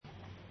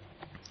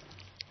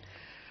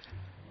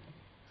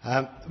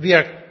We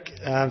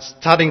are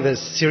starting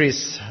this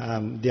series,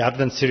 the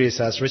Advent series,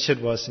 as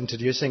Richard was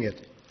introducing it.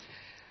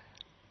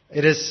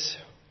 It is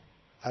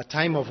a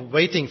time of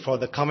waiting for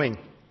the coming.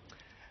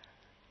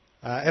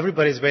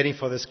 Everybody is waiting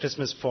for this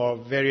Christmas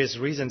for various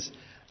reasons.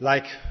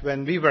 Like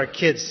when we were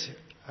kids,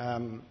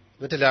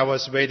 literally I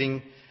was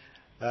waiting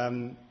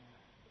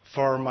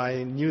for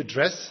my new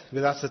dress.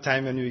 That's the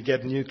time when we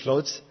get new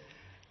clothes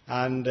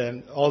and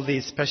all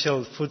these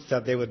special foods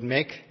that they would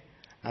make,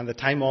 and the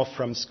time off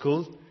from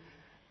school,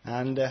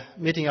 and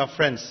meeting our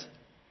friends.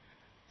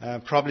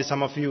 Probably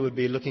some of you would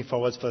be looking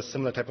forward for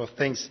similar type of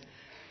things.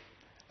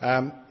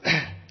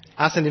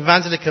 As an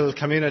evangelical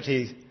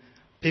community,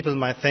 people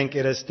might think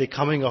it is the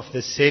coming of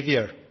the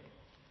Savior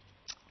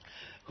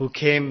who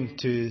came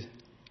to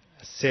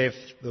save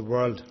the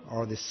world,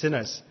 or the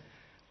sinners,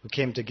 who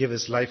came to give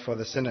his life for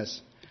the sinners.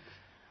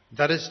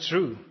 That is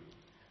true,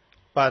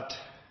 but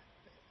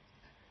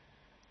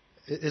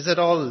is it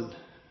all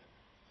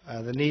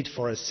the need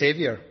for a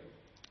Savior?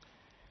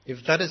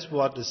 If that is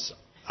what this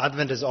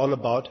Advent is all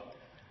about,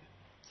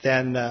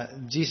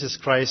 then Jesus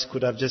Christ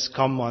could have just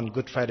come on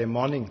Good Friday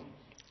morning,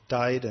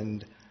 died,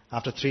 and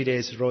after 3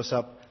 days rose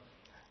up,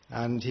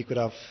 and he could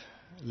have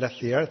left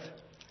the earth.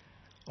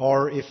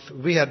 Or if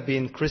we had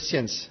been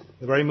Christians,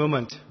 the very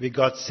moment we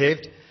got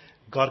saved,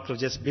 God could have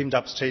just beamed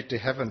up straight to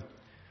heaven.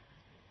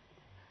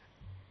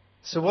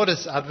 So what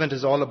is Advent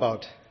is all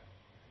about?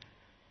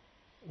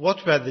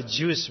 What were the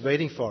Jews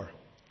waiting for?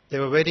 They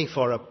were waiting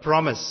for a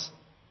promise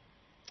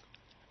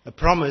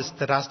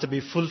that has to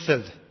be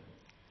fulfilled.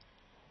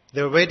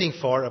 They were waiting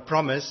for a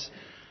promise,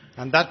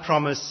 and that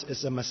promise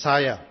is a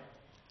Messiah.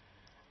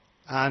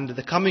 And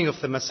the coming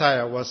of the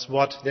Messiah was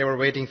what they were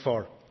waiting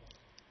for.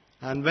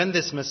 And when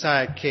this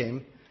Messiah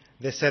came,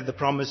 they said the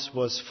promise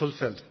was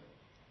fulfilled.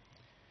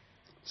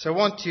 So I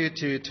want you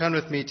to turn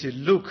with me to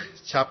Luke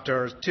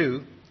chapter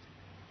 2,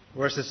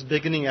 verses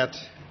beginning at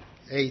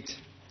 8.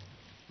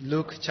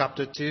 Luke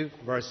chapter 2,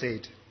 verse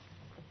 8.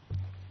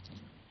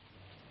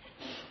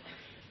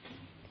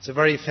 It's a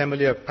very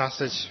familiar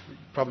passage,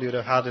 probably would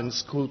have had in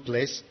school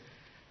plays.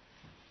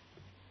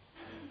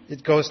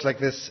 It goes like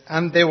this.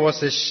 And there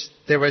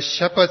were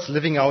shepherds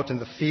living out in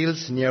the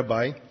fields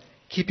nearby,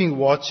 keeping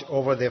watch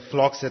over their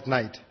flocks at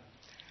night.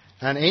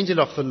 An angel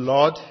of the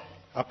Lord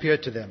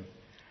appeared to them,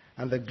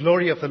 and the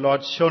glory of the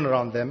Lord shone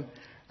around them,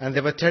 and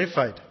they were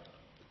terrified.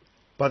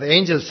 But the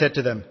angel said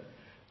to them,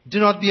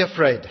 "Do not be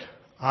afraid.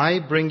 I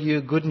bring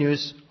you good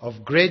news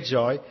of great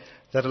joy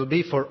that will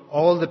be for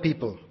all the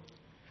people.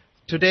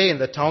 Today in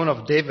the town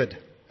of David,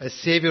 a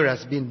Savior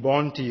has been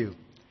born to you.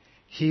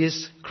 He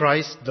is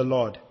Christ the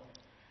Lord.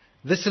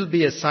 This will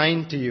be a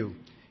sign to you.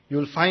 You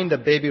will find a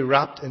baby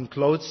wrapped in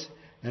clothes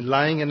and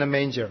lying in a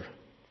manger."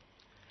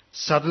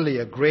 Suddenly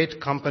a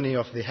great company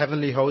of the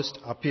heavenly host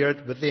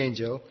appeared with the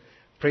angel,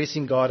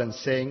 praising God and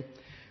saying,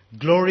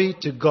 "Glory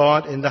to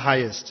God in the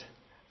highest,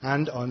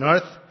 and on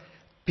earth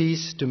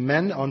peace to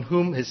men on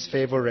whom his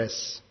favor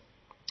rests."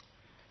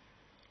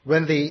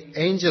 When the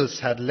angels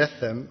had left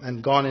them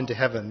and gone into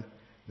heaven,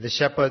 the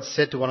shepherds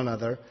said to one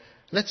another,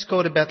 "Let's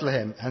go to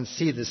Bethlehem and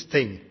see this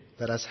thing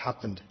that has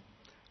happened,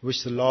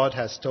 which the Lord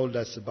has told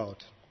us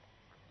about."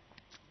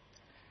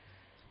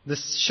 The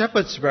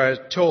shepherds were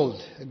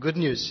told good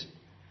news,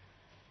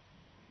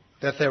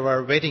 that they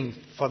were waiting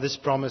for this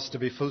promise to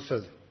be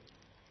fulfilled.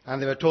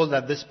 And they were told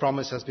that this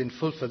promise has been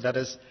fulfilled, that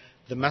is,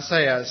 the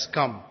Messiah has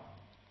come.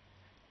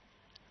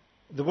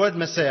 The word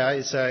Messiah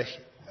is a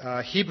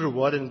Hebrew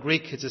word. In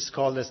Greek it is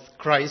called as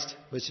Christ,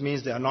 which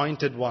means the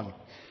anointed one.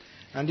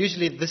 And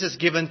usually this is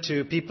given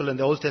to people in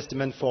the Old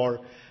Testament for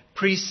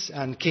priests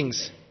and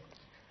kings.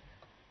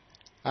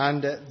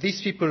 And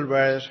these people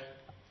were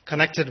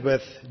connected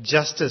with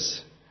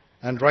justice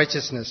and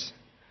righteousness.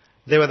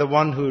 They were the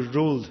one who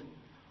ruled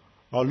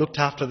or looked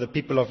after the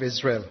people of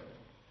Israel.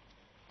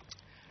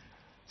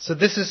 So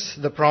this is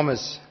the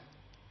promise,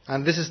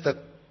 and this is the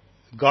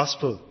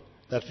gospel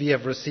that we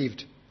have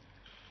received.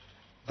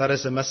 That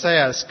is, the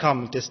Messiah has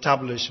come to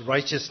establish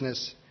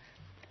righteousness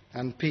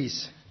and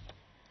peace.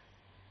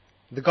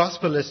 The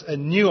gospel is a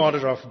new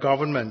order of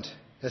government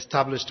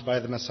established by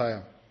the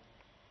Messiah.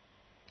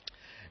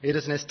 It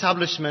is an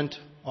establishment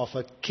of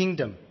a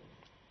kingdom.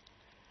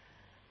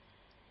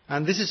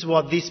 And this is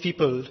what these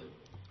people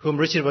whom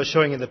Richard was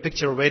showing in the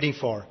picture were waiting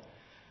for.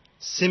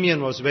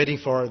 Simeon was waiting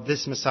for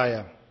this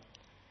Messiah.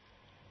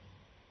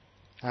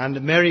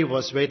 And Mary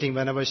was waiting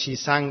whenever she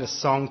sang a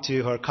song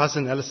to her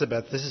cousin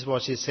Elizabeth. This is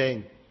what she's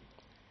saying.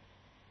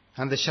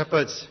 And the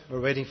shepherds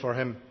were waiting for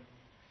him.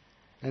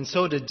 And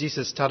so did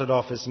Jesus started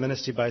off his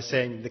ministry by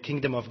saying, "The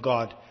kingdom of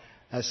God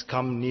has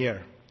come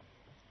near."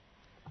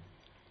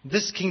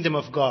 This kingdom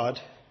of God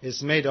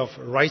is made of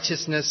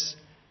righteousness,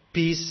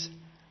 peace,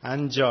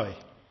 and joy.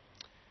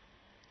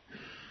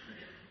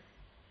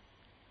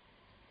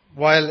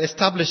 While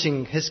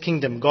establishing his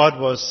kingdom, God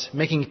was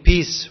making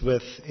peace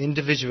with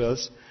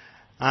individuals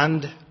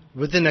and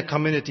within a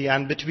community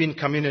and between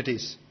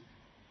communities.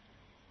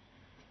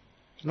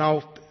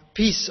 Now,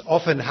 peace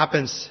often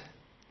happens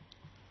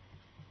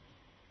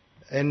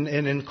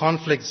in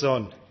conflict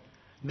zone.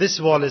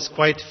 This wall is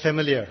quite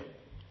familiar.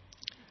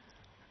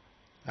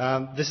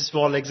 This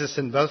wall exists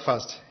in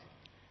Belfast.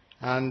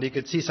 And you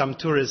could see some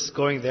tourists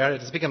going there.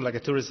 It has become like a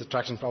tourist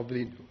attraction,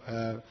 probably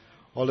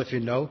all of you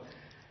know.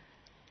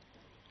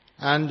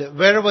 And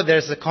wherever there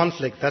is a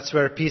conflict, that's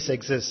where peace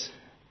exists.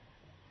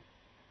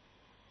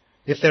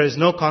 If there is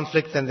no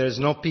conflict, then there is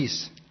no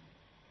peace.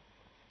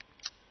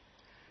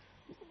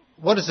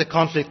 What is a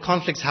conflict?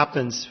 Conflict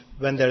happens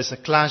when there is a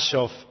clash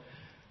of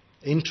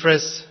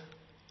interests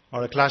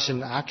or a clash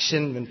in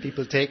action when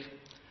people take,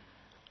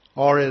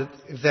 or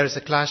if there is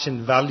a clash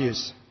in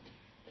values.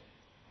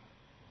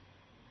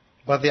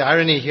 But the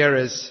irony here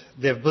is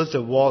they've built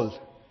a wall.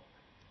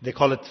 They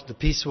call it the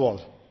peace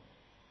wall.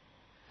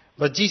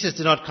 But Jesus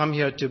did not come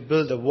here to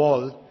build a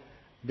wall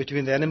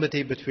between the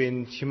enmity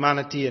between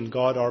humanity and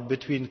God, or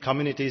between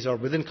communities or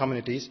within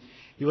communities.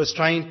 He was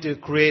trying to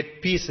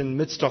create peace in the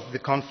midst of the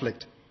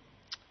conflict.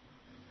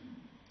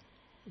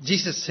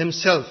 Jesus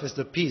himself is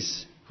the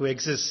peace who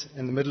exists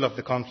in the middle of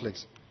the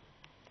conflicts.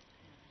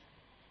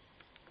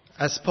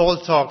 As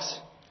Paul talks,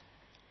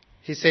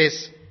 he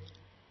says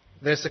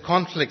there's a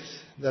conflict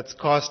that's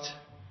caused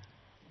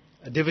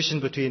a division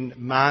between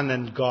man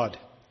and God.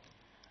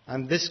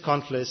 And this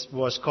conflict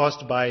was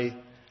caused by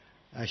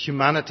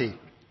humanity.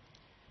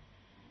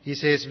 He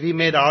says, we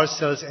made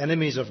ourselves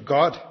enemies of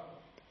God.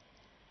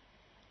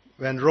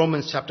 When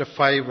Romans chapter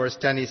 5 verse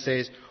 10, he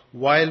says,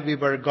 while we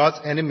were God's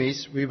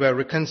enemies, we were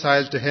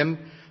reconciled to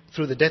him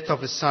through the death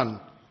of his Son.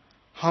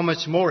 How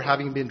much more,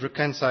 having been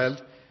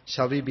reconciled,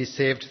 shall we be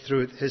saved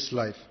through his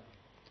life?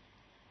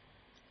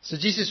 So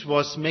Jesus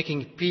was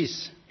making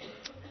peace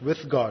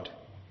with God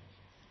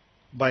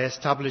by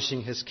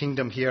establishing his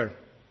kingdom here.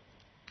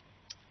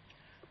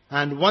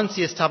 And once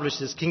he established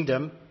his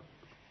kingdom,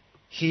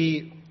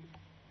 he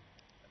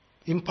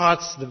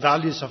imparts the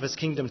values of his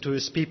kingdom to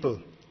his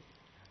people.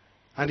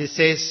 And he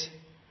says,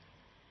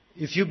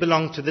 if you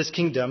belong to this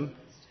kingdom,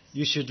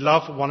 you should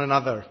love one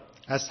another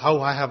as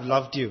how I have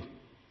loved you.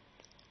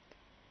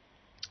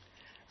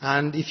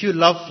 And if you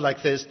love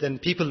like this, then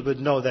people would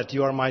know that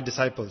you are my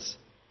disciples.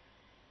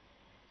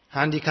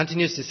 And he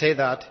continues to say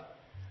that,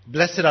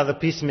 blessed are the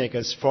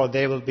peacemakers, for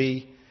they will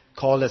be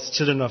called as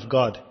children of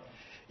God.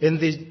 In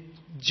the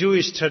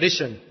Jewish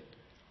tradition,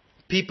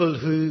 people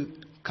who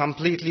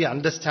completely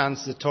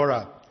understands the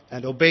Torah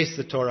and obeys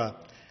the Torah,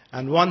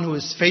 and one who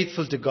is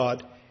faithful to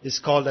God is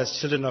called as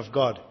children of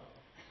God.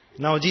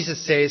 Now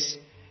Jesus says,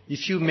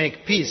 if you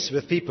make peace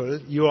with people,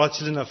 you are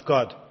children of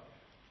God.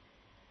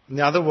 In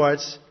other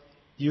words,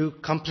 you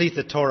complete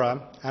the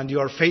Torah and you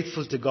are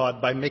faithful to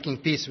God by making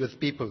peace with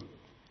people.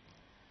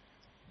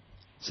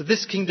 So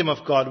this kingdom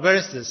of God, where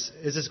is this?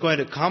 Is this going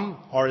to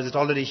come, or is it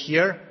already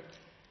here?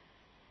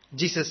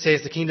 Jesus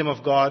says the kingdom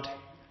of God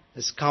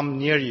has come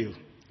near you.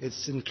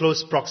 It's in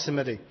close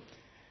proximity.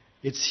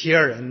 It's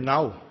here and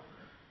now.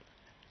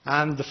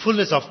 And the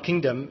fullness of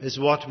kingdom is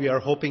what we are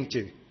hoping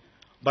to.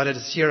 But it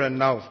is here and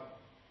now.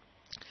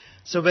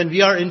 So when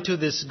we are into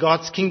this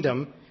God's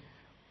kingdom,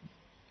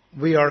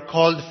 we are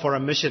called for a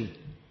mission.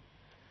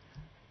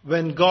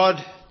 When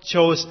God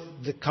chose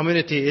the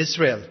community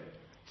Israel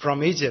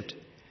from Egypt,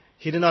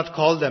 he did not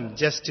call them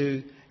just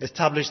to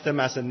establish them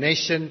as a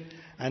nation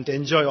and to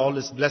enjoy all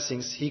his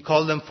blessings. He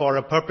called them for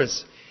a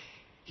purpose.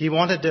 He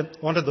wanted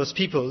those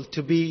people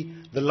to be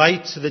the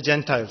light to the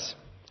Gentiles.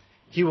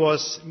 He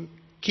was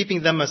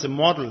keeping them as a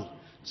model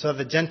so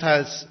that the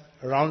Gentiles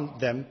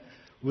around them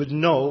would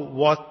know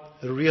what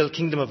the real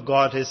kingdom of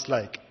God is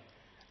like.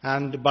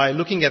 And by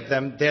looking at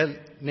them, their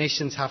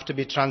nations have to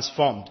be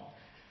transformed.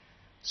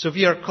 So if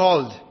you are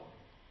called,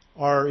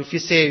 or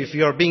if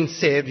you are being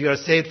saved, you are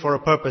saved for a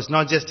purpose,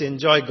 not just to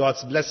enjoy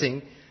God's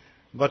blessing,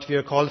 but we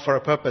are called for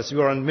a purpose.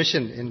 You are on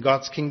mission in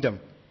God's kingdom.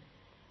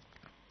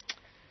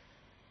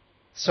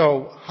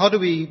 So how do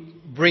we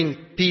bring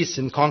peace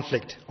in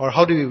conflict? Or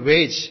how do we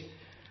wage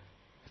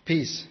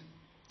peace?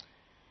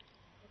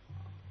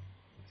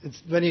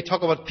 When you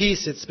talk about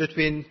peace, it's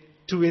between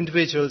two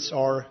individuals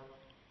or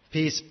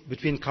peace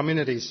between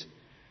communities.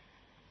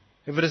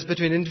 If it is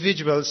between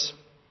individuals,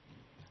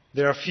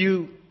 there are a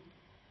few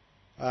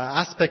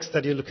aspects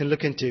that you can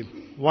look into.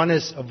 One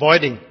is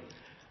avoiding.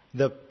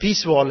 The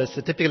peace wall is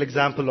the typical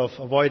example of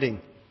avoiding.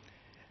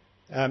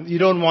 You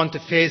don't want to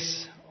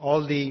face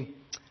all the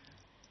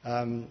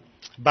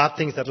bad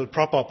things that will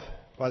prop up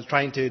while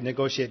trying to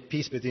negotiate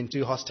peace between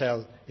two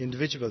hostile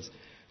individuals.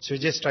 So you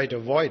just try to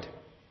avoid.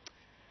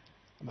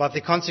 But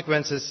the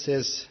consequences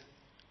is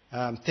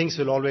things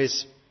will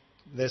always,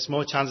 there's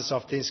more chances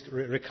of things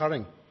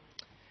recurring.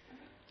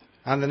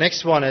 And the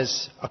next one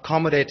is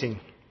accommodating.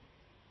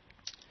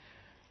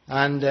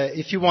 And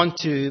if you want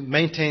to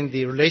maintain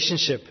the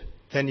relationship,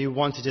 then you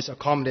want to just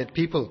accommodate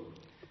people.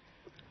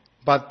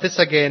 But this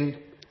again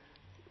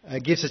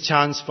gives a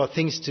chance for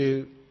things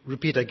to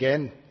repeat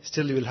again.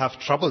 Still you will have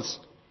troubles.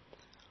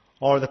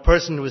 Or the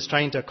person who is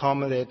trying to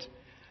accommodate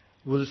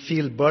will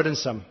feel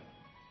burdensome.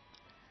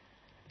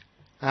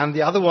 And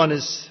the other one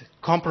is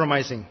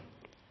compromising.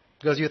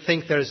 Because you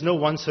think there is no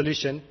one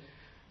solution.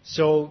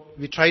 So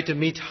we try to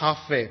meet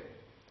halfway.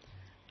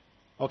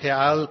 Okay,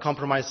 I'll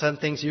compromise certain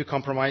things, you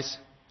compromise.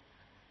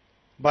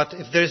 But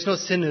if there is no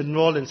sin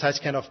involved in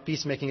such kind of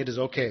peacemaking, it is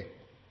okay.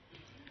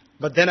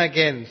 But then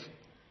again,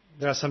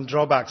 there are some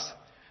drawbacks.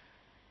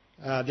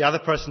 The other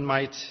person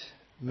might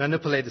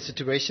manipulate the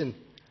situation.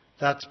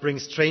 That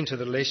brings strain to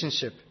the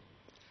relationship.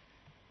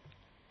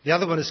 The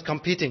other one is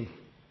competing.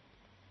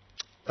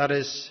 That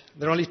is,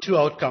 there are only two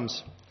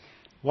outcomes.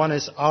 One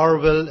is our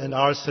will and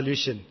our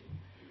solution.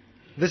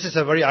 This is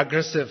a very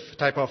aggressive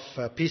type of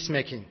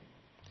peacemaking.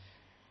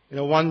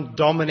 One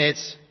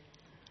dominates,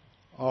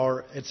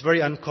 or it's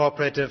very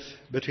uncooperative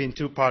between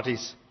two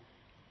parties.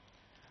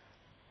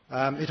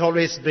 It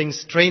always brings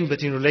strain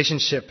between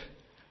relationship.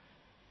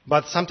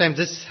 But sometimes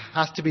this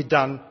has to be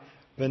done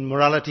when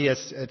morality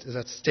is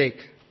at stake.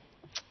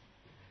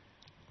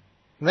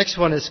 Next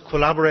one is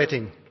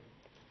collaborating.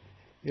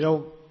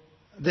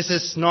 This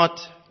is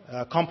not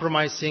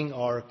compromising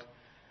or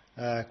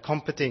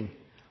competing,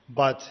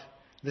 but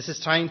this is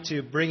trying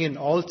to bring in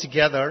all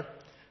together,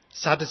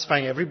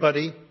 satisfying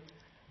everybody.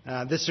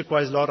 This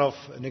requires a lot of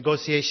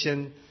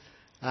negotiation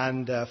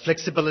and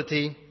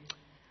flexibility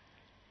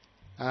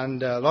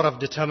and a lot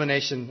of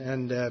determination,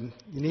 and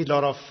you need a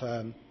lot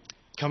of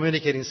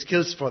communicating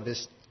skills for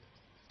this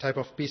type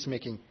of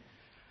peacemaking.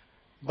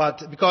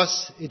 But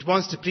because it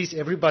wants to please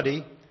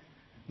everybody,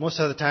 most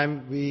of the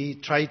time we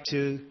try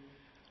to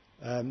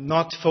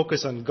not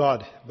focus on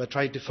God, but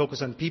try to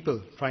focus on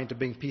people, trying to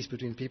bring peace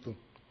between people.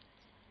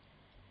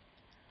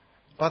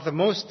 But the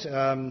most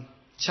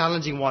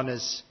challenging one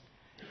is,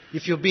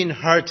 if you've been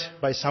hurt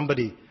by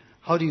somebody,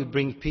 how do you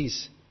bring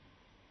peace?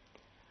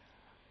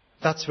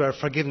 That's where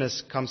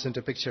forgiveness comes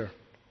into picture.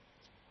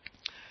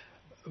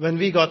 When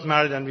we got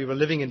married and we were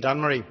living in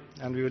Dunmurry,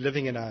 and we were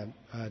living in a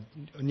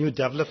new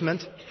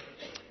development,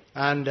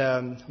 and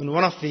in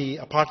one of the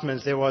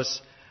apartments there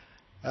was,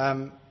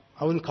 I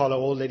wouldn't call her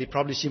old lady,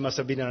 probably she must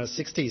have been in her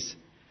 60s.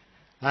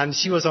 And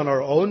she was on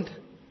her own,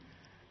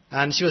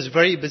 and she was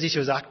very busy, she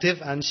was active,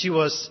 and she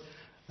was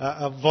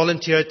a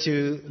volunteer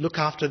to look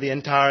after the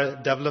entire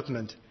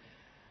development.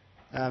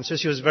 So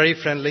she was very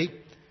friendly,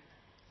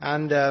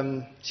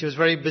 and she was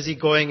very busy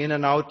going in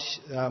and out.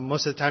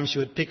 Most of the time she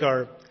would pick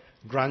her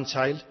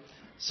grandchild.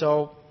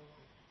 So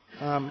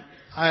I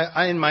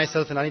and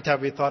myself and Anita,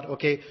 we thought,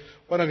 okay,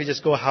 why don't we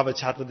just go have a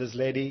chat with this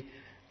lady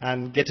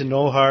and get to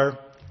know her,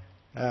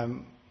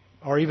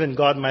 or even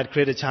God might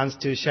create a chance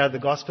to share the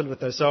gospel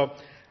with her. So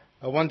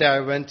one day I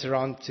went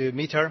around to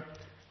meet her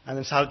and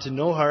then started to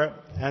know her,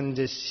 and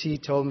she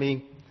told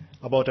me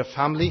about her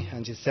family,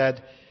 and she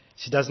said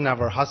she doesn't have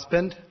her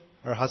husband.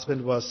 Her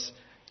husband was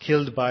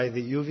killed by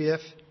the UVF,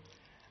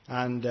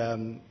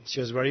 and she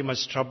was very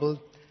much troubled.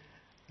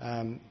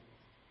 And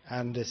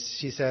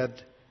she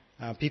said,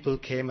 people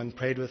came and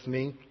prayed with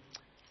me,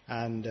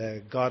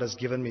 and God has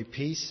given me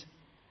peace.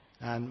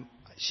 And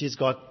she's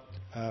got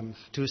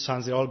 2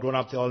 sons, they're all grown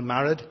up, they're all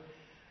married.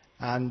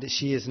 And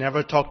she has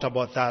never talked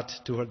about that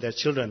to their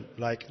children,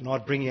 like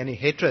not bringing any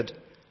hatred.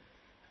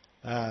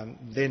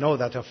 They know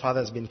that her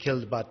father has been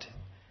killed, but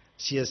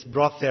she has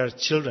brought their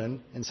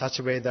children in such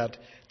a way that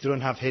they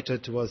don't have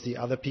hatred towards the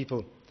other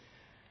people.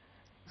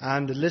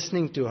 And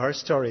listening to her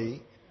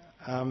story,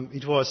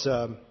 it was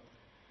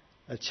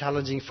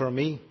challenging for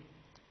me.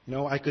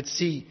 I could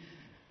see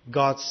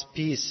God's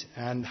peace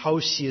and how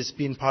she has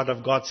been part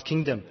of God's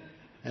kingdom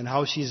and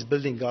how she is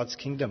building God's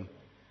kingdom.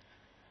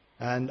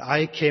 And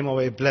I came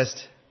away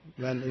blessed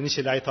when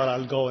initially I thought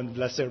I'll go and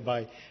bless her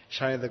by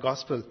sharing the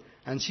gospel.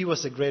 And she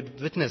was a great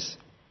witness.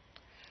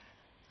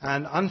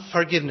 And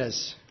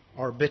unforgiveness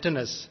or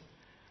bitterness,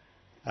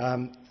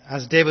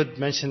 as David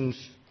mentioned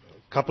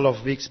a couple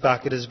of weeks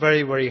back, it is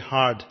very, very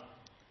hard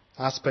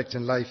aspect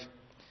in life.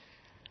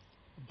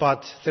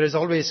 But there is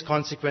always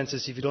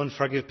consequences if you don't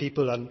forgive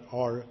people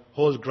or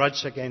hold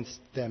grudge against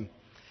them.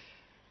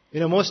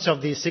 Most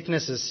of these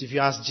sicknesses, if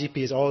you ask GP,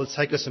 is all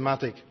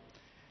psychosomatic.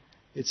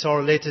 It's all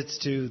related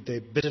to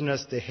the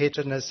bitterness, the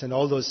hatredness, and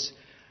all those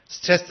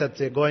stress that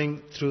they're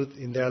going through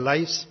in their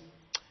lives.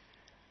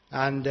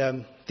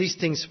 And these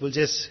things will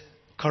just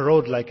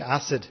corrode like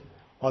acid,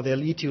 or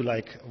they'll eat you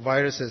like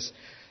viruses.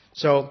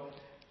 So,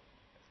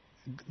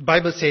 the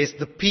Bible says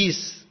the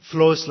peace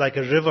flows like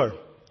a river,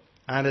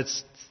 and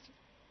it's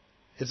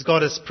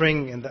got a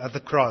spring at the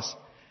cross.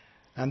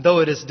 And though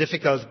it is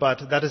difficult,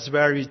 but that is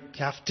where we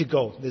have to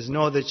go. There's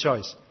no other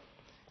choice.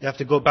 You have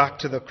to go back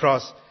to the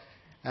cross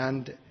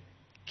and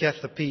get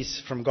the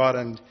peace from God,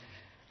 and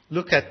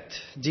look at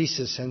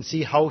Jesus and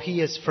see how He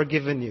has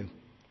forgiven you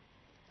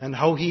and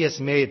how He has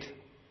made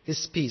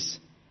His peace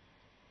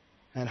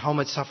and how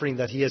much suffering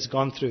that He has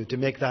gone through to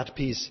make that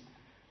peace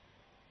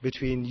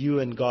between you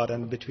and God,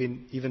 and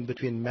even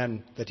between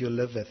men that you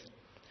live with.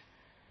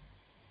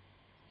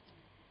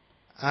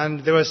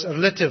 And there was a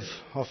relative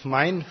of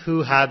mine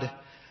who had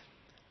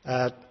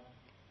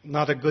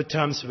not a good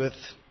terms with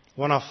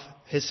one of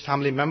his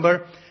family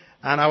member,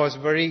 and I was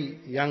very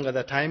young at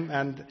that time,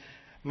 and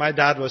my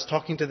dad was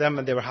talking to them,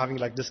 and they were having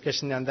like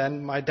discussion, and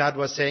then my dad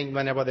was saying,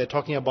 whenever they're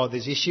talking about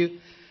this issue,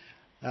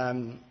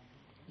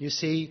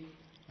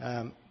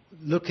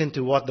 look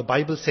into what the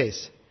Bible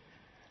says.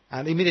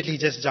 And immediately he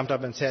just jumped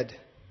up and said,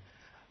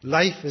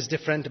 life is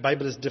different, the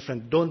Bible is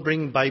different. Don't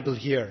bring Bible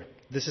here.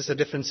 This is a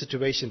different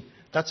situation.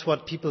 That's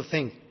what people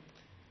think.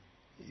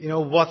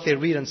 What they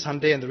read on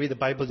Sunday and they read the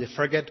Bible, they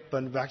forget.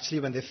 But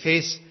actually when they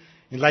face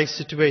a life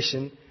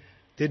situation,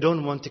 they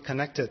don't want to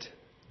connect it.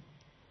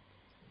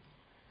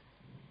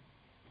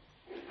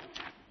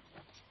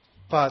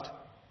 But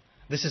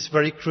this is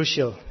very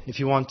crucial if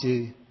you want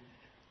to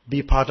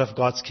be part of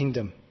God's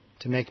kingdom,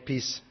 to make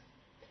peace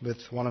with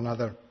one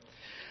another.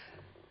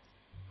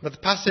 But the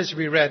passage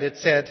we read, it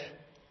said,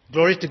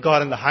 glory to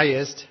God in the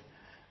highest,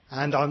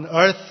 and on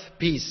earth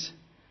peace.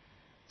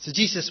 So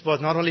Jesus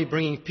was not only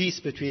bringing peace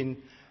between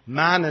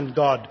man and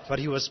God, but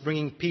he was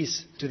bringing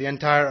peace to the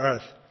entire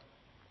earth.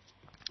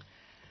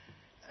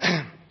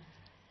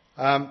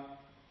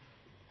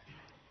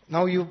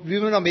 Now we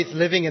will not be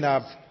living in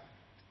a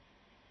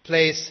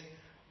place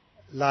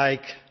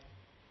like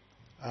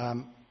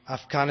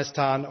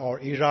Afghanistan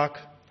or Iraq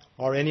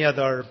or any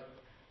other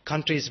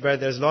countries where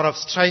there's a lot of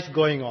strife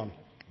going on.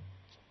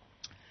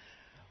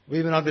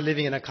 We will not be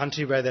living in a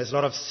country where there's a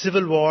lot of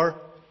civil war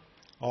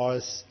or,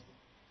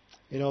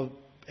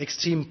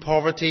 extreme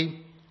poverty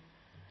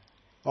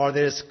or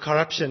there's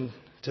corruption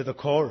to the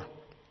core.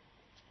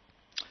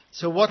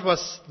 So what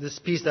was this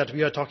peace that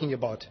we are talking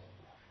about?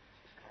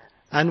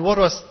 And what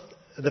was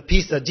the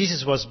peace that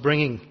Jesus was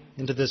bringing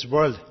into this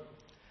world?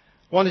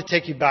 I want to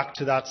take you back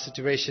to that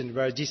situation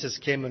where Jesus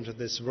came into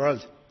this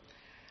world.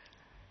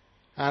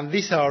 And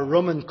these are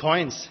Roman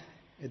coins.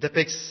 It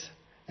depicts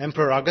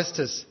Emperor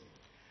Augustus.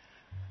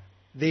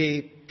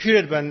 The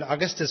period when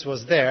Augustus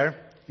was there,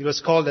 it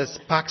was called as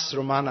Pax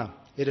Romana.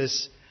 It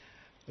is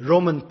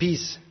Roman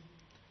peace.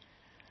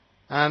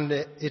 And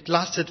it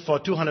lasted for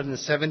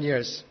 207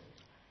 years.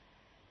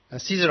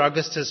 And Caesar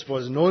Augustus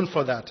was known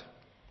for that.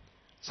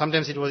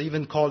 Sometimes it was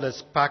even called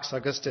as Pax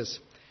Augustus.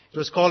 It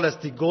was called as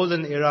the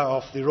golden era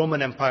of the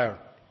Roman Empire.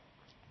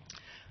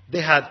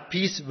 They had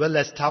peace,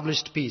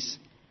 well-established peace.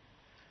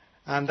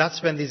 And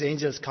that's when these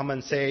angels come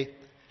and say,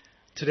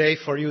 today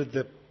for you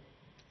the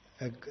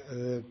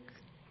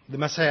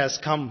Messiah has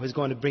come who is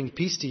going to bring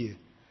peace to you.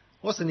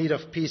 What's the need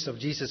of peace of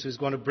Jesus who is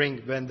going to bring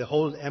when the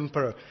whole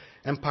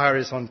empire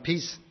is on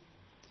peace?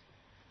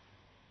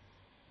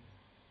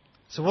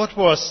 So what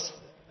was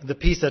the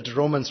peace that the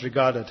Romans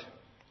regarded?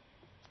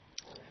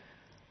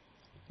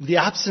 The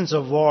absence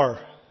of war,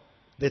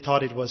 they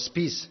thought it was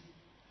peace.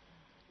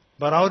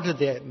 But how did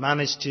they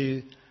manage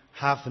to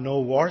have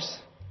no wars?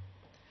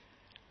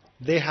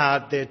 They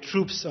had their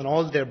troops on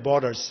all their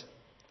borders.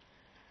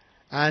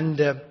 And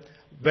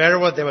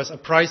wherever there was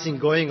uprising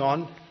going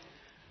on,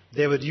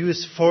 they would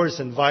use force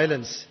and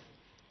violence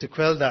to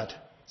quell that,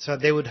 so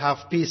they would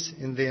have peace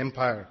in the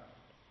empire.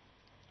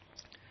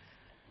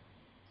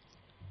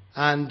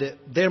 And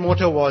their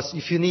motto was,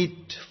 if you need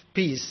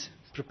peace,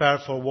 prepare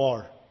for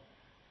war.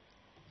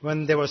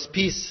 When there was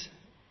peace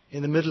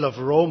in the middle of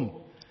Rome,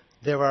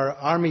 there were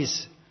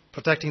armies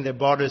protecting their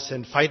borders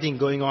and fighting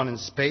going on in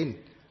Spain,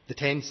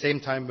 the same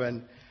time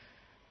when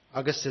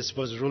Augustus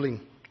was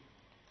ruling.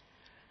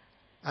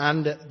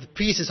 And the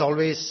peace is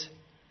always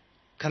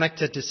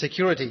connected to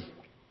security.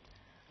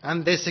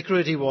 And their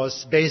security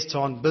was based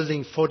on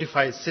building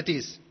fortified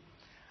cities.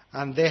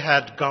 And they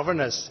had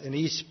governors in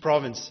each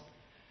province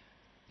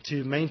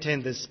to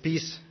maintain this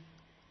peace.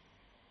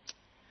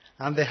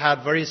 And they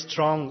had very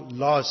strong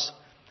laws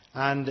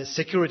and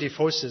security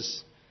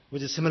forces,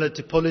 which is similar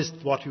to police,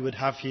 what we would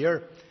have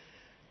here,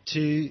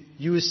 to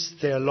use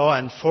their law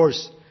and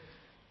force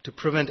to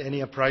prevent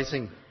any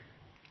uprising.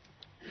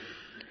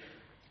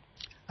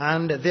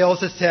 And they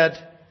also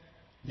said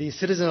the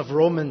citizens of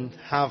Rome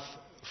have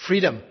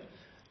freedom,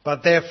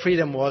 but their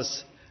freedom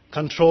was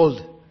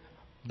controlled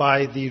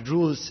by the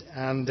rules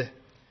and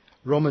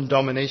Roman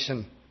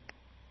domination.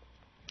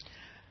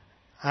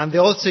 And they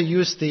also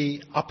used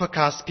the upper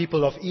caste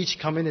people of each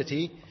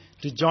community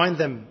to join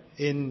them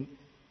in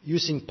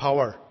using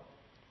power.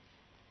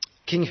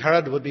 King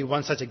Herod would be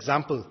one such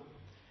example.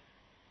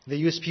 They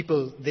used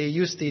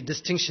the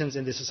distinctions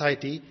in the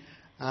society,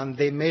 and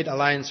they made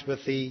alliance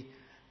with the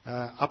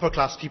upper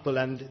class people,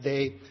 and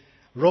they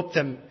roped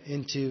them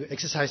into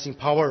exercising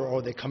power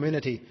over their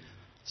community.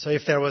 So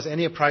if there was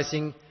any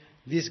uprising,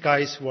 these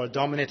guys who are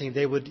dominating,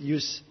 they would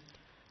use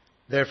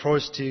their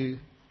force to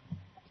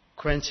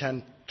quench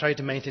and try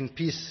to maintain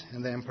peace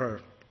in the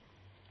emperor.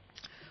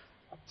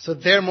 So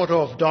their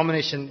motto of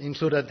domination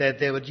included that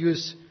they would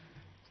use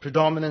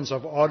predominance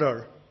of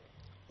order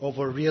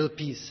over real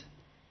peace.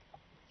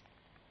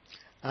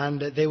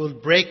 And they will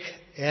break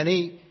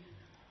any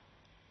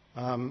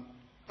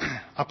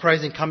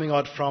uprising coming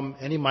out from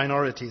any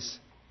minorities.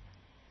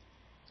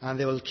 And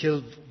they will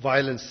kill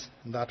violence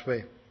in that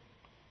way.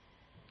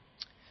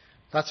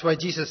 That's why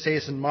Jesus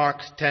says in Mark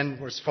 10,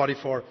 verse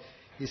 44,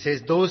 he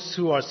says, those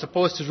who are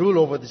supposed to rule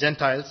over the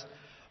Gentiles,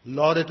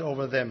 lord it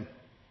over them.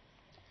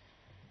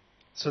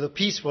 So the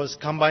peace was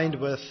combined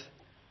with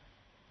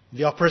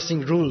the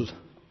oppressing rule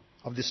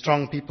of the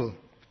strong people.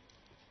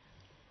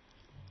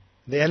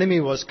 The enemy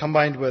was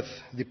combined with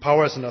the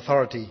powers and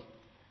authority.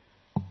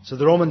 So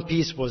the Roman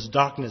peace was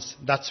darkness.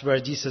 That's where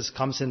Jesus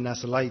comes in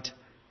as a light.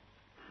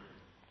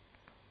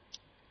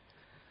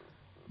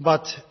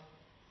 But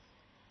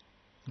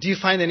do you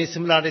find any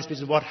similarities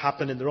between what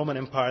happened in the Roman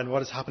Empire and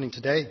what is happening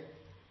today?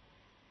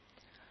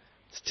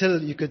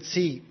 Still, you could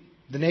see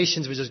the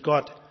nations which has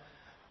got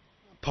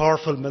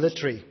powerful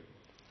military.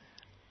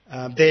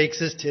 They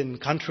exist in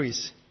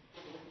countries,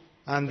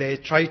 and they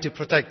try to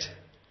protect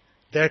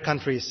their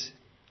countries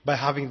by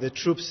having the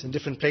troops in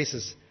different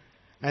places.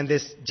 And they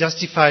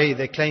justify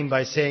their claim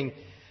by saying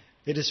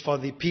it is for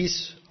the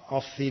peace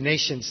of the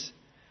nations,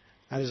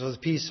 and it is for the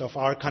peace of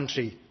our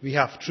country. We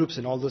have troops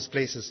in all those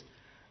places.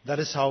 That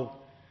is how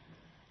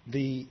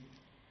the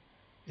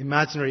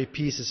imaginary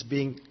peace is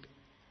being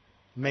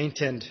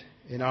maintained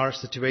in our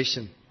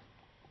situation.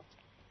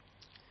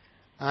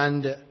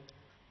 And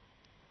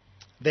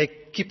they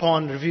keep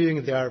on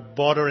reviewing their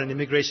border and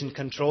immigration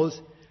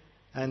controls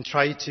and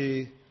try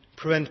to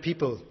prevent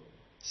people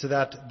so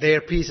that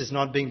their peace is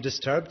not being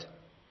disturbed.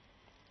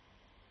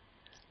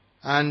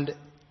 And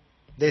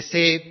they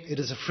say it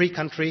is a free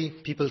country,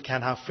 people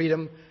can have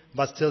freedom,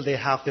 but still they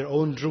have their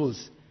own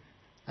rules.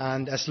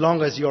 And as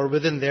long as you are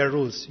within their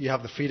rules, you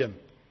have the freedom.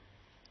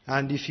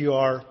 And if you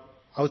are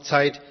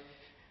outside,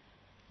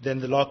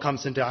 then the law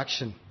comes into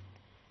action.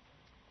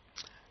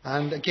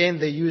 And again,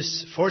 they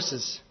use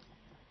forces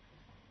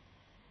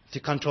to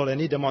control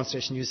any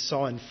demonstration. You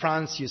saw in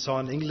France, you saw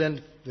in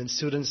England, when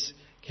students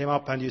came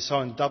up, and you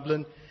saw in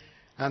Dublin.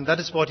 And that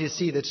is what you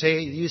see. They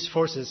use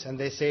forces, and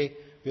they say,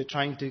 we're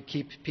trying to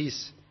keep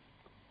peace.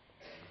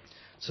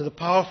 So the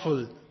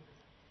powerful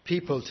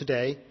people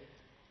today,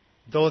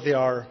 though they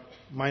are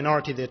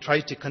minority, they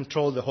try to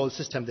control the whole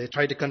system. They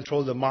try to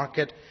control the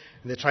market,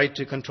 and they try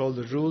to control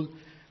the rule,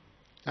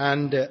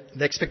 and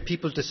they expect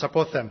people to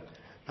support them.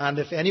 And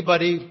if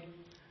anybody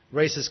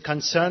raises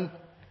concern,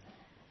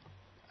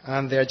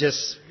 and they are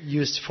just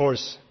used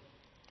force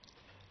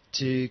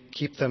to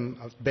keep them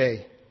at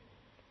bay.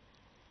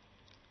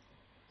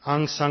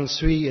 Aung San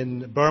Suu Kyi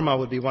in Burma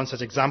would be one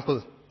such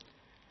example.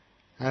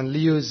 And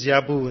Liu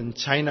Xiaobo in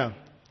China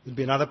would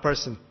be another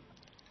person.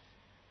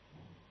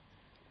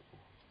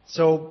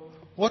 So,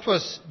 what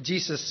was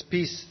Jesus'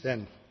 peace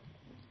then?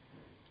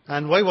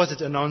 And why was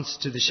it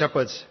announced to the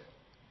shepherds?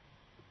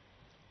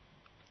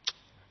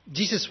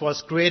 Jesus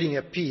was creating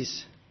a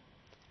peace.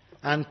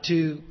 And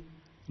to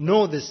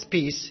know this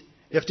peace,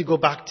 you have to go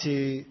back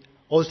to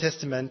Old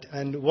Testament,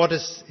 and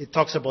it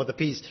talks about the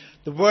peace.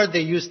 The word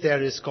they use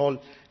there is called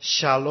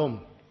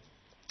shalom.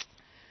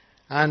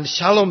 And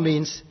shalom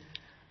means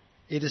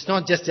it is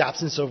not just the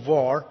absence of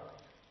war,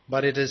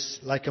 but it is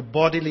like a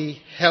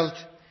bodily health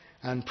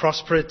and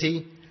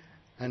prosperity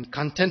and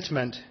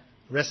contentment,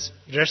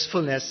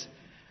 restfulness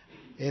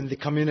in the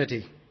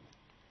community.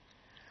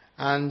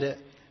 And it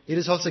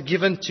is also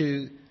given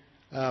to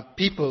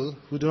people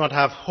who do not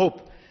have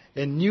hope,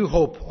 a new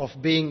hope of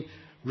being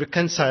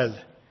reconciled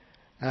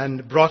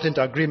and brought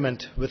into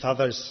agreement with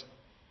others.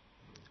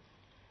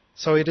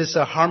 So it is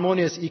a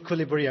harmonious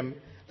equilibrium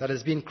that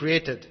has been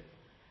created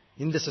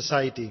in the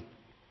society.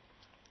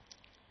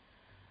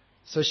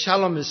 So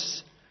shalom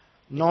is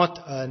not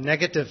a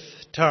negative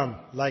term,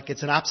 like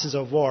it's an absence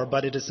of war,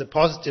 but it is a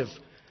positive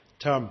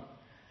term.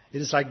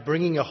 It is like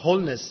bringing a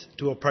wholeness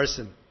to a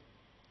person.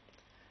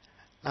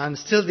 And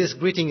still this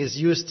greeting is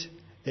used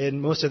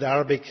in most of the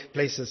Arabic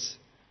places.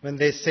 When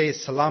they say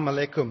salam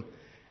alaikum,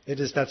 it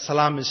is that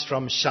salam is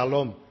from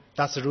shalom.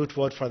 That's the root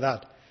word for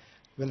that.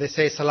 When they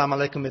say salam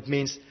alaikum, it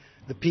means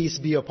the peace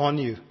be upon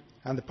you.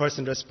 And the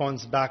person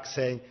responds back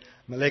saying,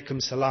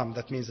 alaikum salam.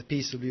 That means the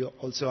peace will be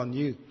also on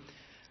you.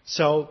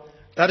 So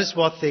that is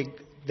what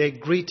they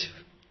greet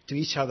to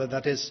each other.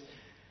 That is,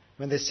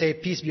 when they say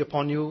peace be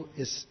upon you,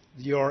 is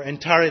your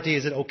entirety,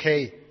 is it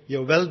okay?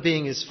 Your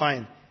well-being is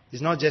fine.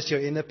 It's not just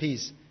your inner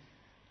peace,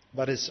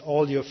 but it's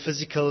all your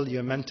physical,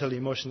 your mental,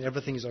 emotion,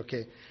 everything is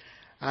okay.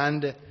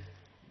 And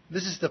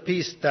this is the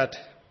peace that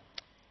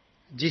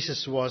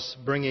Jesus was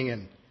bringing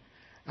in.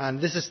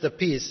 And this is the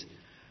peace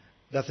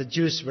that the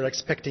Jews were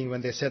expecting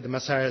when they said the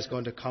Messiah is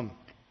going to come.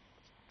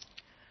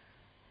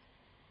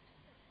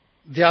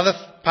 The other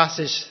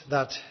passage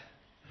that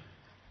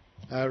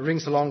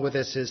rings along with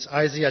this is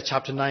Isaiah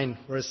chapter 9,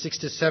 verse 6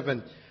 to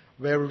 7,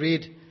 where we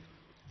read,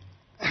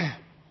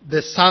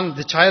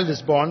 the child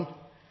is born,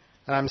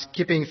 and I'm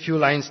skipping a few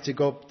lines to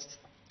go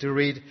to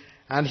read,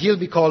 and he'll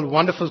be called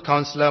Wonderful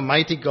Counselor,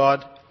 Mighty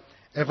God,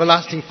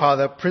 Everlasting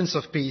Father, Prince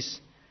of Peace,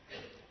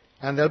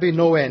 and there'll be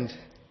no end.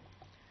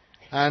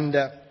 And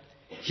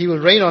he will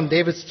reign on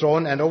David's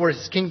throne and over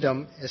his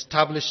kingdom,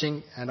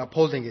 establishing and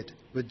upholding it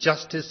with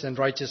justice and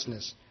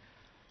righteousness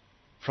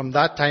from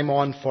that time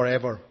on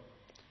forever.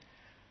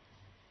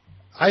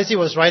 Isaiah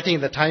was writing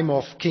in the time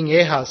of King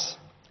Ahaz,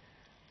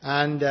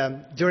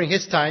 and during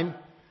his time,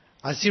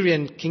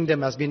 Assyrian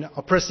kingdom has been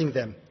oppressing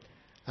them.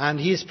 And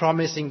he is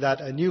promising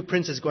that a new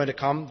prince is going to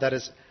come, that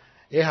is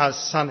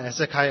Ahaz's son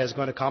Hezekiah is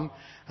going to come,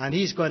 and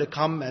he's going to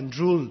come and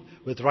rule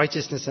with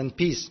righteousness and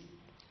peace.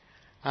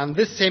 And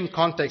this same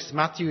context,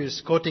 Matthew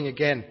is quoting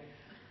again,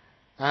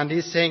 and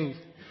he's saying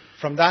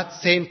from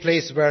that same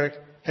place where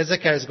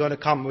Hezekiah is going to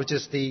come, which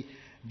is the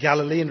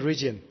Galilean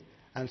region.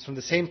 And from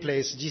the same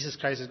place, Jesus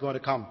Christ is going to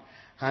come.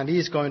 And he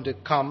is going to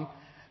come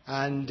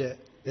and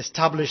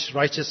establish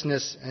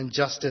righteousness and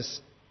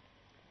justice.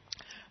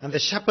 And the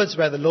shepherds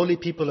were the lowly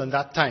people in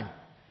that time.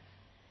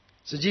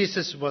 So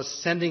Jesus was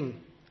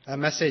sending a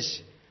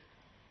message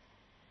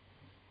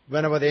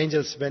whenever the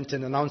angels went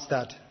and announced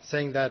that,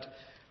 saying that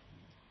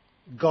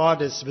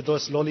God is with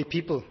those lowly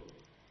people.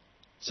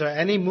 So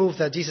any move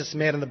that Jesus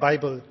made in the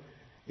Bible,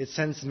 it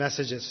sends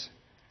messages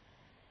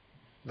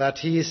that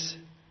he is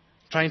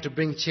trying to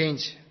bring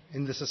change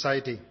in the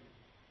society.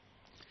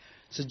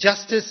 So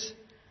justice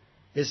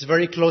is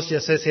very closely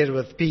associated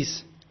with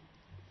peace.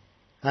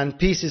 And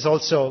peace is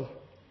also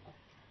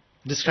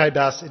described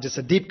as it is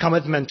a deep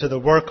commitment to the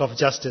work of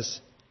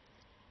justice.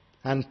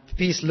 And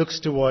peace looks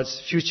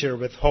towards future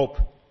with hope.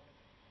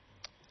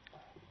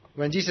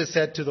 When Jesus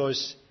said to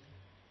those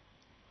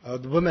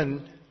the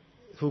women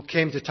who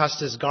came to touch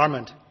his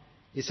garment,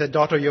 he said,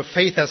 "Daughter, your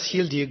faith has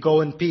healed you.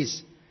 Go in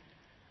peace."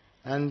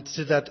 And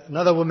to that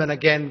another woman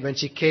again, when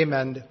she came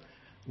and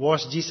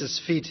washed Jesus'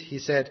 feet, he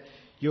said,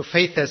 "Your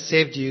faith has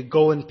saved you.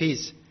 Go in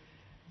peace."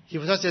 He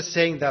was not just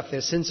saying that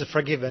their sins are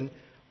forgiven,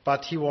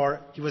 but he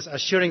was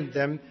assuring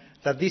them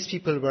that these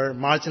people were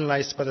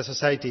marginalized by the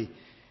society.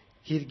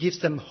 He gives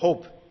them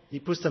hope. He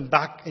puts them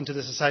back into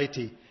the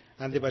society,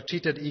 and they were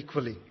treated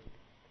equally.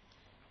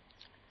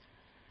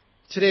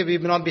 Today we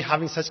may not be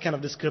having such kind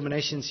of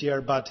discriminations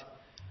here, but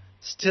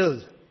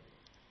still,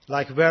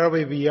 like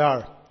wherever we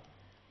are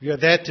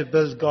there to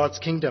build God's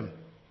kingdom.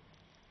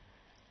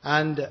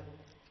 And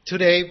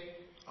today,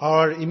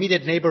 our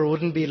immediate neighbor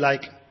wouldn't be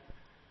like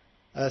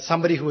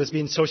somebody who has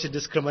been socially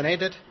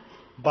discriminated,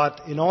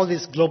 but in all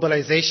this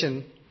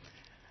globalization,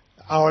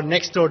 our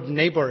next door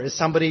neighbor is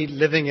somebody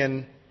living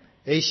in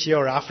Asia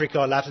or Africa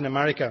or Latin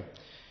America.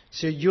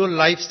 So your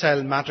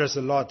lifestyle matters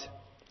a lot.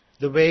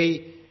 The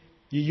way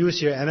you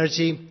use your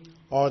energy,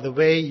 or the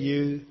way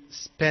you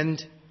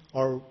spend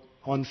or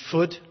on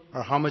food,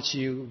 or how much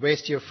you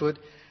waste your food,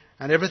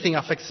 and everything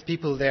affects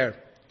people there.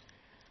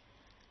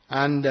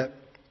 And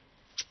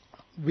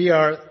we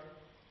are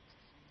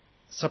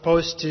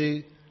supposed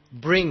to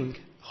bring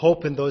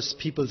hope in those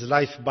people's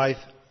life by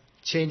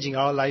changing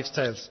our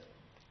lifestyles.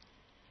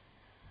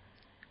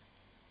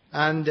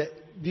 And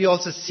we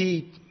also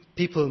see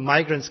people,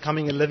 migrants,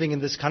 coming and living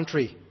in this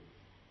country.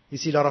 You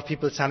see a lot of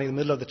people standing in the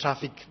middle of the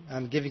traffic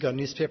and giving out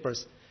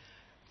newspapers.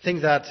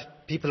 Think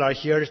that people are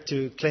here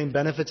to claim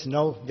benefits.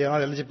 No, they are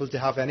not eligible to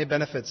have any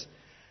benefits.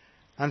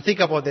 And think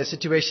about their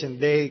situation.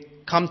 They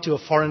come to a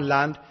foreign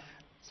land.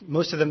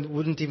 Most of them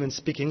wouldn't even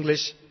speak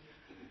English.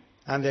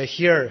 And they're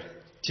here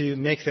to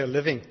make their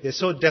living. They're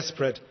so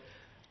desperate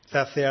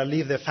that they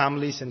leave their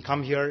families and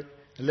come here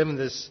and live in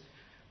this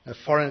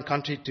foreign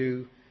country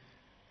to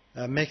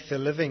make their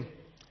living.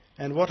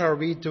 And what are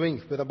we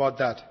doing about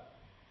that?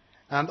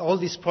 And all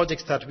these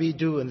projects that we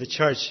do in the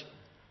church,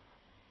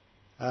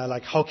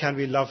 like How Can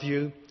We Love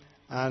You,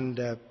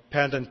 and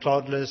Parent and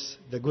Cloudless,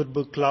 the Good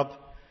Book Club,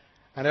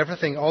 and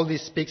everything, all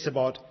this speaks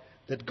about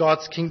that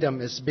God's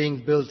kingdom is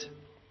being built.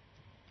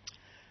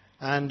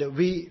 And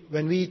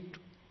when we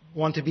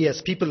want to be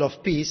as people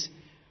of peace,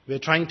 we're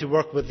trying to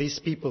work with these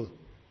people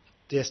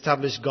to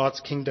establish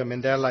God's kingdom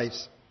in their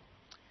lives.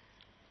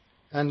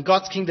 And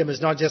God's kingdom is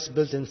not just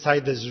built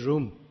inside this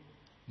room,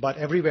 but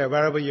everywhere,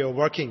 wherever you're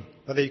working,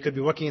 whether you could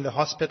be working in the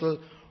hospital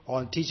or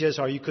on teachers,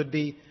 or you could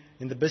be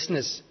in the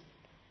business.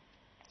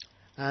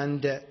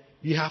 And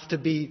you have to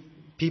be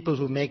people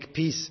who make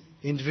peace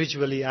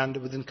individually and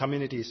within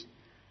communities.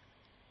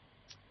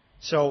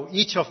 So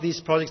each of these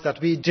projects that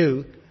we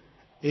do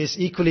is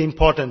equally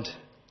important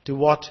to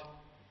what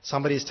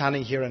somebody is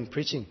standing here and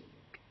preaching.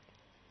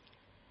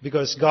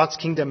 Because God's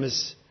kingdom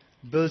is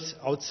built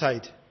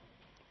outside.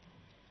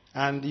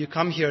 And you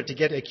come here to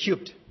get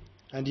equipped,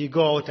 and you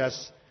go out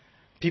as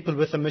people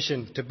with a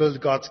mission to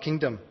build God's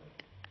kingdom.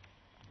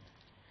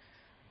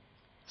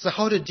 So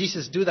how did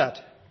Jesus do that?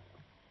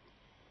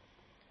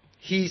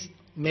 He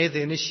made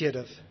the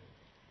initiative.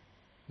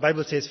 The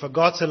Bible says, "For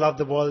God so loved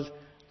the world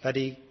that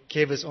he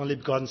gave his only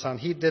begotten Son."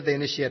 He did the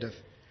initiative.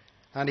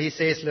 And he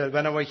says,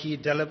 whenever he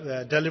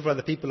delivered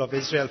the people of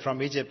Israel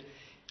from Egypt,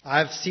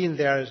 "I've seen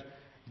their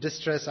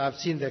distress, I've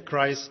seen their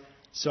cries,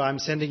 so I'm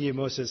sending you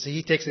Moses." So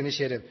he takes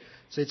initiative.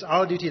 So it's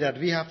our duty that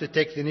we have to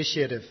take the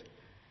initiative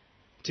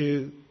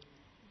to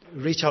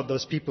reach out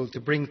those people,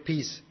 to bring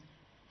peace.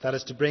 That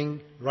is, to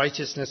bring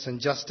righteousness and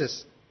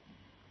justice.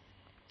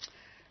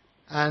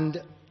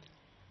 And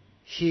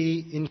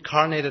he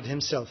incarnated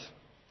himself.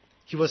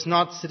 He was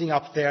not sitting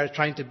up there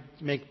trying to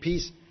make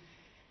peace.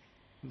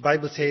 The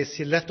Bible says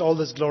he left all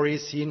his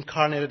glories, he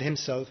incarnated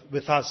himself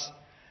with us,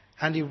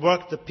 and he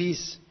worked the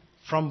peace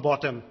from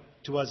bottom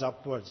towards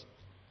upwards.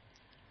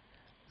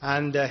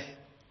 And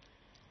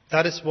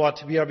that is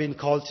what we are being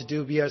called to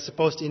do. We are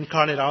supposed to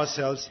incarnate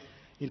ourselves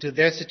into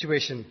their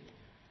situation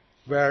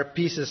where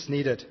peace is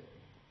needed.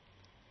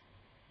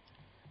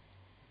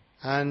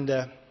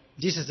 And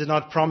Jesus did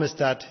not promise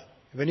that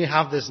when you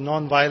have this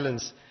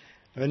non-violence,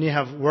 when you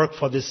have worked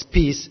for this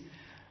peace,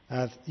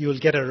 you will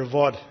get a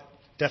reward.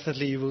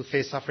 definitely you will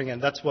face suffering.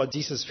 And that's what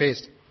Jesus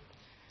faced.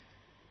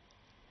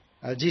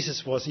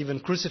 Jesus was even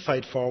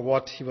crucified for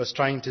what he was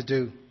trying to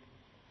do.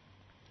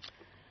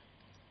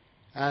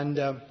 And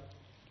the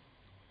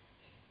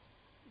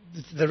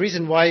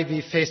reason why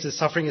we face this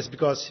suffering is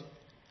because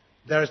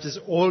there is this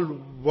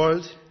old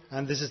world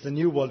and this is the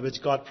new world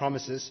which God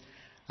promises.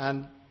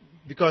 And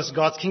because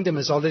God's kingdom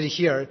is already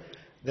here,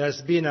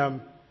 there's been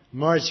a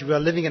merge. We are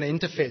living in an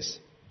interface.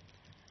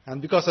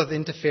 And because of the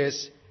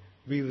interface,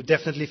 we will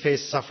definitely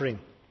face suffering.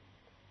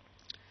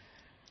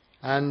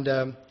 And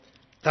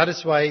that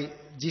is why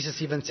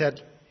Jesus even said,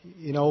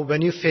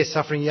 when you face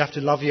suffering, you have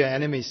to love your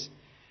enemies.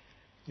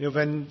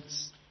 When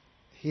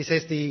he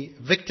says the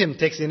victim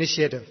takes the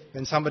initiative.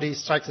 When somebody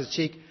strikes a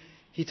cheek,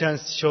 he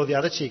turns to show the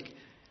other cheek.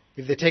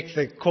 If they take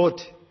the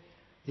coat,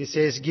 he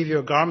says, give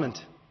your garment.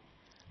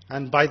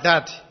 And by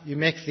that, you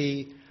make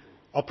the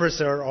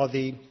oppressor or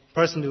the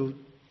person who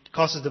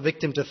causes the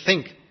victim to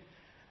think.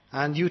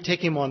 And you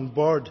take him on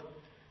board.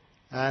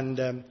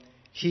 And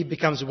he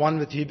becomes one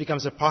with you, he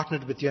becomes a partner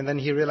with you. And then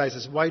he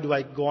realizes, why do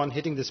I go on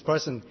hitting this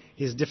person?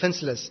 He's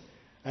defenseless.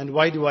 And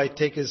why do I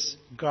take his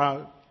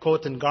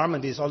coat and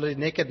garment? He's already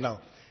naked now.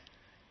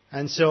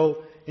 And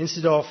so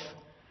instead of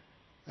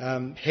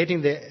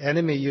hating the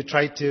enemy, you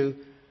try to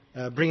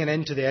bring an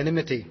end to the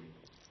enmity.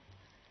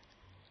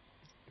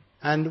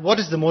 And what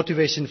is the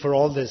motivation for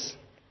all this?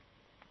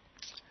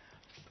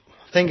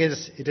 Thing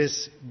is, it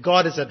is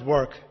God is at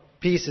work.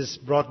 Peace is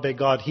brought by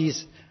God.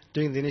 He's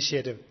doing the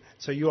initiative.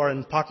 So you are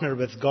in partner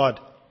with God.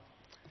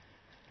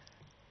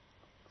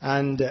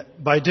 And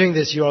by doing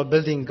this, you are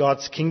building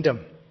God's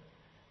kingdom.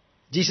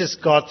 Jesus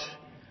got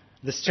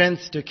the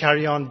strength to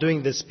carry on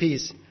doing this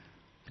peace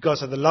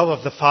because of the love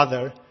of the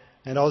Father.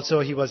 And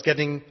also he was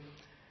getting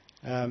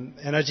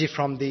energy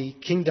from the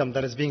kingdom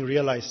that is being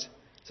realized.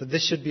 So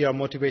this should be our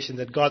motivation,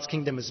 that God's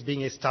kingdom is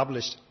being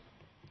established.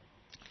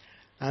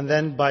 And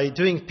then by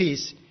doing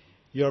peace,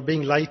 you are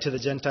being light to the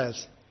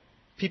Gentiles.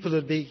 People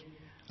will be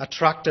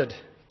attracted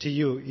to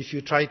you if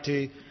you try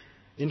to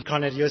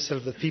incarnate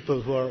yourself with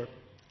people who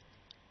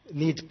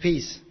need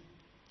peace.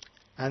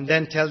 And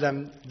then tell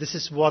them, this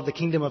is what the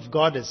kingdom of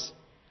God is.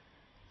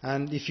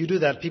 And if you do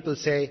that, people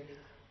say,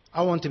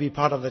 I want to be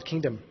part of that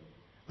kingdom.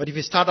 But if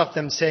you start off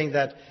them saying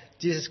that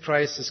Jesus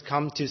Christ has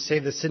come to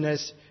save the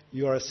sinners,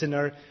 you are a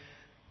sinner,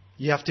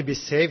 you have to be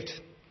saved,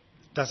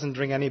 doesn't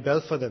ring any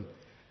bell for them.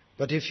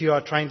 But if you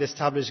are trying to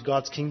establish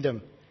God's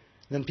kingdom,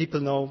 then people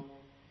know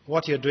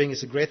what you're doing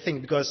is a great thing,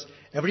 because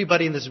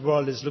everybody in this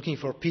world is looking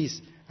for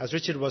peace. As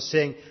Richard was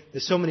saying,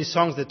 there's so many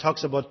songs that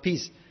talks about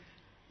peace.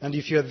 And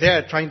if you're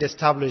there trying to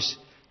establish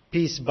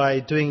peace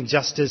by doing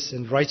justice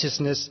and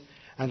righteousness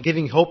and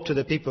giving hope to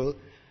the people,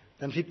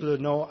 then people will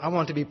know, I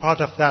want to be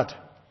part of that.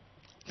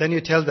 Then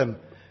you tell them,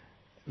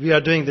 we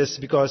are doing this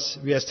because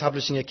we are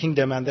establishing a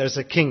kingdom and there's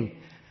a king.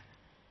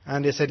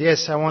 And they said,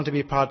 yes, I want to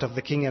be part of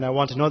the king and I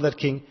want to know that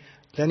king.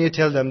 Then you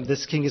tell them,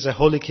 this king is a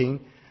holy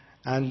king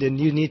and then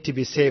you need to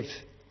be saved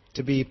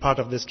to be part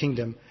of this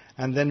kingdom.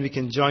 And then we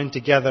can join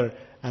together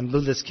and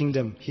build this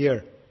kingdom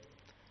here.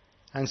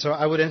 And so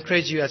I would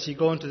encourage you as you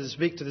go into this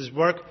week to this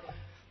work,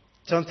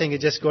 don't think you're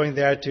just going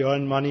there to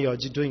earn money or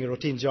just doing a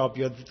routine job.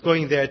 You're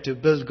going there to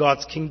build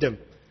God's kingdom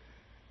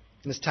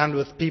and stand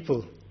with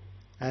people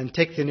and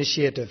take the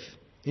initiative.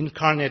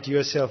 Incarnate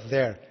yourself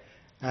there.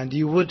 And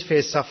you would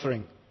face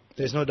suffering.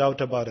 There's no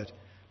doubt about it.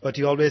 But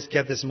you always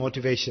get this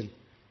motivation.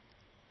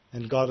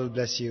 And God will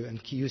bless you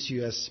and use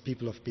you as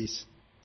people of peace.